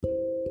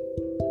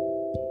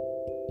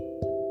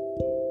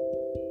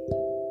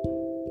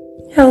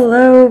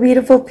Hello,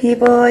 beautiful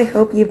people. I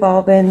hope you've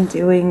all been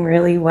doing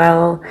really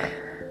well.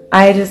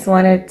 I just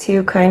wanted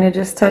to kind of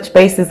just touch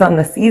bases on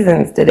the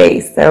seasons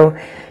today. So,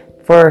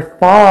 for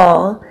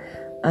fall,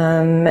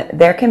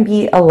 there can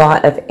be a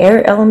lot of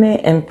air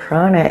element and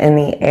prana in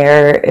the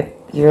air if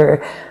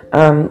you're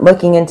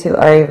looking into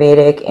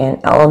Ayurvedic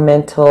and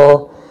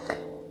elemental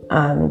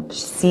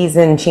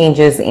season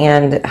changes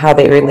and how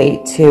they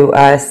relate to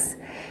us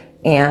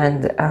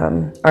and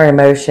our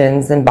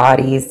emotions and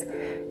bodies.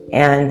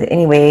 And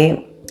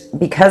anyway,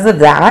 because of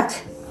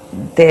that,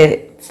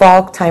 the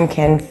fall time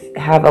can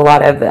have a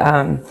lot of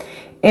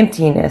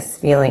emptiness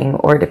feeling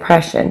or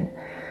depression.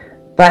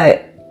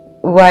 But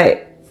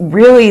what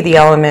really the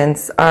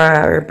elements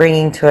are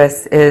bringing to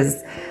us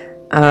is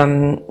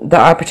the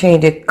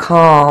opportunity to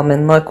calm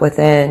and look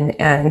within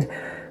and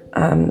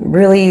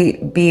really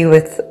be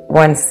with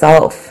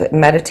oneself,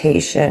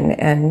 meditation,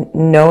 and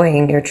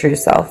knowing your true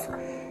self.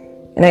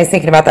 And I was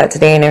thinking about that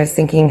today, and I was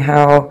thinking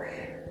how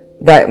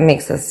that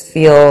makes us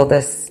feel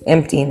this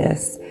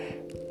emptiness.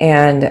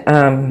 And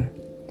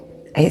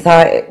I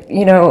thought,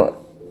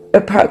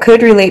 it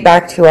could relate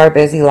back to our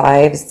busy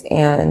lives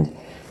and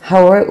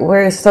how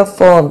we're so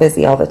full and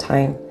busy all the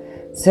time.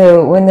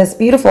 So when this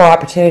beautiful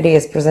opportunity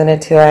is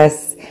presented to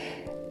us,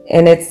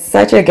 and it's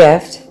such a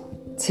gift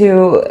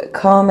to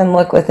calm and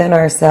look within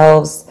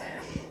ourselves,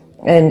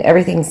 and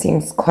everything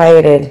seems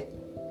quieted,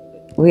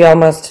 we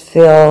almost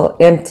feel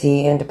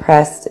empty and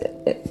depressed.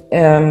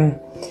 And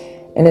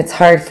it's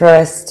hard for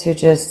us to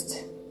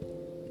just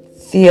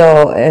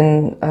feel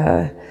and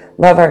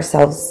love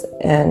ourselves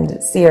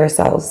and see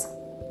ourselves.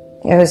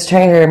 I was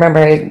trying to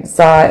remember, it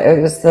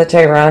was such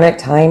ironic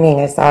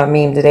timing. I saw a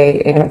meme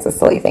today, I know it's a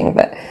silly thing,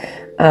 but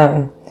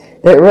that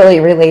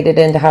really related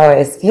into how I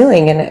was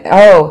feeling. And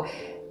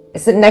it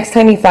said, next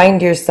time you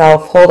find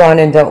yourself, hold on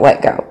and don't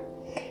let go.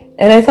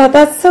 And I thought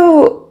that's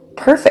so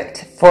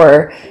perfect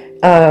for,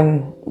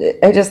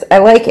 I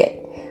like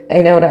it.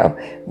 I don't know.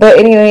 But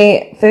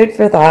anyway, food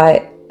for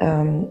thought.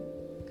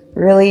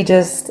 Really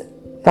just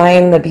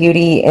find the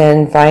beauty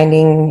in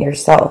finding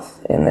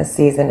yourself in this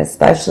season,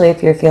 especially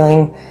if you're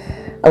feeling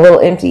a little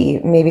empty.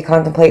 Maybe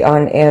contemplate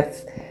on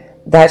if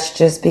that's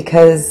just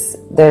because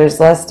there's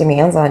less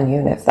demands on you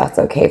and if that's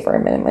okay for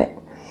a minute.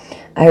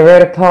 I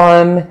wrote a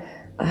poem.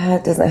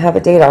 It doesn't have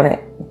a date on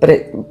it, but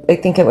I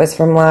think it was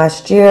from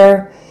last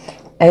year.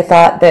 I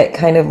thought that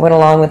kind of went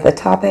along with the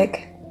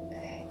topic.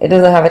 It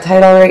doesn't have a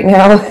title right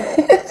now.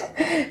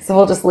 So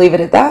we'll just leave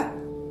it at that.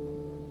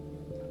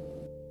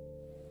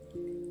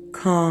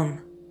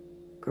 Calm,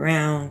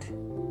 ground,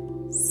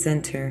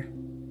 center,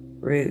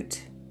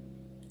 root,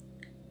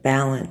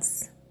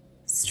 balance,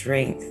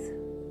 strength,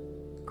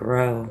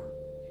 grow.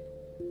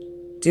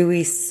 Do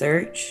we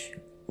search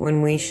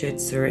when we should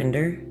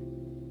surrender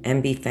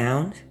and be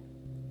found?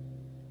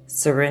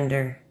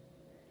 Surrender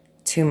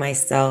to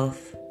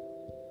myself,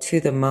 to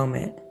the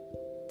moment,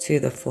 to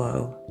the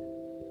flow.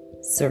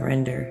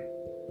 Surrender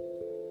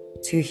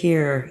to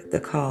hear the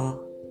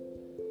call,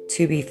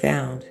 to be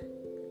found,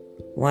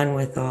 one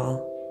with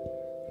all,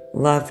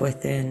 love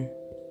within,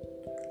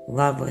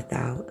 love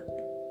without,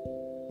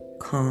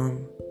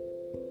 calm,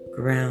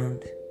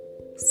 ground,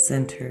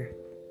 center,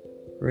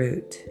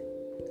 root,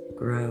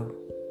 grow.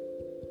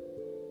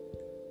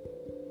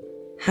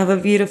 Have a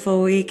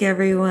beautiful week,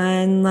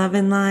 everyone. Love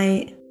and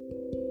light.